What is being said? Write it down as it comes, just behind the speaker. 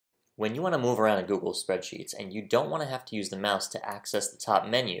When you want to move around in Google Spreadsheets and you don't want to have to use the mouse to access the top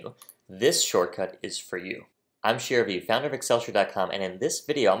menu, this shortcut is for you. I'm Shiravi, founder of Excelsior.com, and in this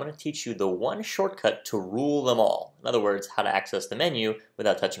video I'm going to teach you the one shortcut to rule them all. In other words, how to access the menu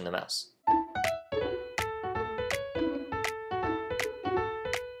without touching the mouse.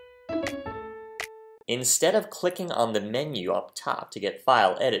 Instead of clicking on the menu up top to get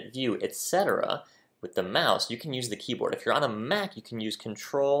File, Edit, View, etc. with the mouse, you can use the keyboard. If you're on a Mac, you can use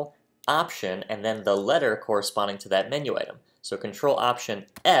Control, Option, and then the letter corresponding to that menu item. So Control, Option,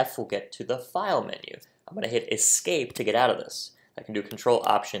 F will get to the File menu. I'm going to hit Escape to get out of this. I can do Control,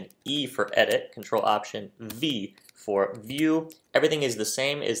 Option, E for Edit, Control, Option, V for View. Everything is the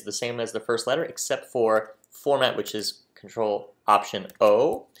same as the first letter, except for Format, which is Control, Option,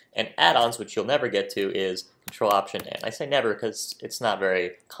 O. And add-ons, which you'll never get to, is Control, Option, N. I say never because it's not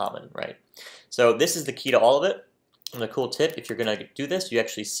very common, right? So this is the key to all of it. And the cool tip, if you're going to do this, you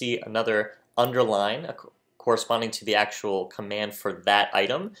actually see another underline corresponding to the actual command for that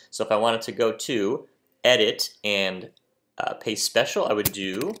item. So if I wanted to go to Edit and Paste Special, I would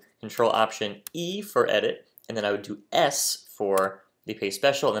do Control, Option, E for Edit, and then I would do S for the Paste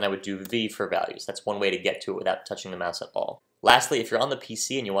Special, and then I would do V for Values. That's one way to get to it without touching the mouse at all. Lastly, if you're on the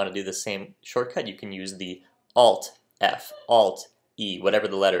PC and you want to do the same shortcut, you can use the Alt F, Alt E, whatever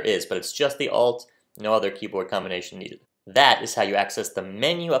the letter is, but it's just the Alt, no other keyboard combination needed. That is how you access the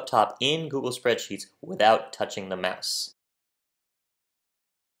menu up top in Google Spreadsheets without touching the mouse.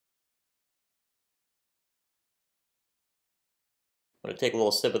 I'm going to take a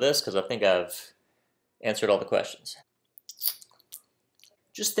little sip of this because I think I've answered all the questions.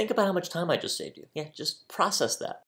 Just think about how much time I just saved you. Yeah, just process that.